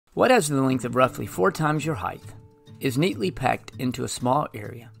What has the length of roughly 4 times your height, is neatly packed into a small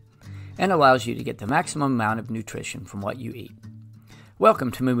area, and allows you to get the maximum amount of nutrition from what you eat.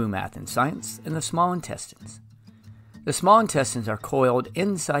 Welcome to Moo Moo Math and Science in the small intestines. The small intestines are coiled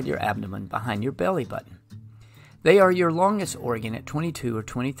inside your abdomen behind your belly button. They are your longest organ at 22 or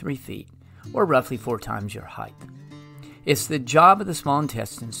 23 feet, or roughly 4 times your height. It's the job of the small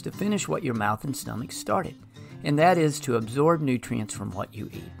intestines to finish what your mouth and stomach started, and that is to absorb nutrients from what you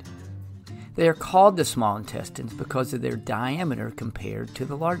eat. They are called the small intestines because of their diameter compared to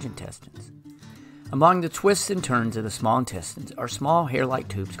the large intestines. Among the twists and turns of the small intestines are small hair-like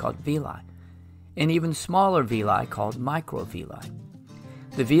tubes called villi, and even smaller villi called microvilli.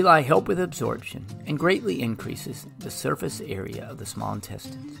 The villi help with absorption and greatly increases the surface area of the small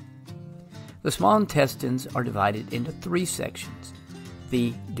intestines. The small intestines are divided into 3 sections: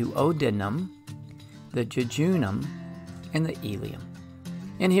 the duodenum, the jejunum, and the ileum.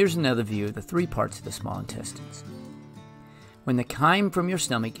 And here's another view of the 3 parts of the small intestines. When the chyme from your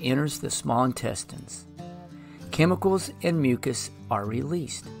stomach enters the small intestines, chemicals and mucus are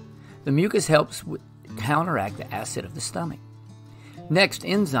released. The mucus helps counteract the acid of the stomach. Next,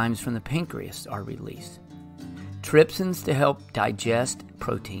 enzymes from the pancreas are released. Trypsins to help digest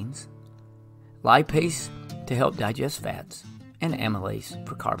proteins, lipase to help digest fats, and amylase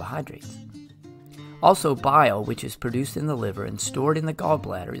for carbohydrates. Also, bile, which is produced in the liver and stored in the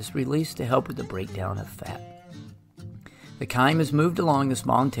gallbladder, is released to help with the breakdown of fat. The chyme is moved along the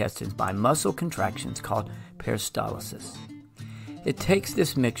small intestines by muscle contractions called peristalsis. It takes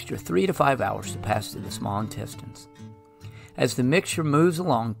this mixture 3 to 5 hours to pass through the small intestines. As the mixture moves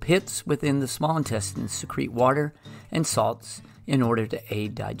along, pits within the small intestines secrete water and salts in order to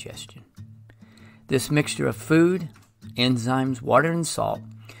aid digestion. This mixture of food, enzymes, water, and salt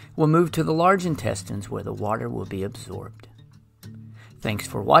will move to the large intestines where the water will be absorbed. Thanks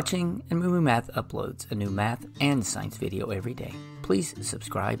for watching, and Moo Moo Math uploads a new math and science video every day. Please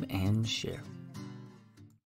subscribe and share.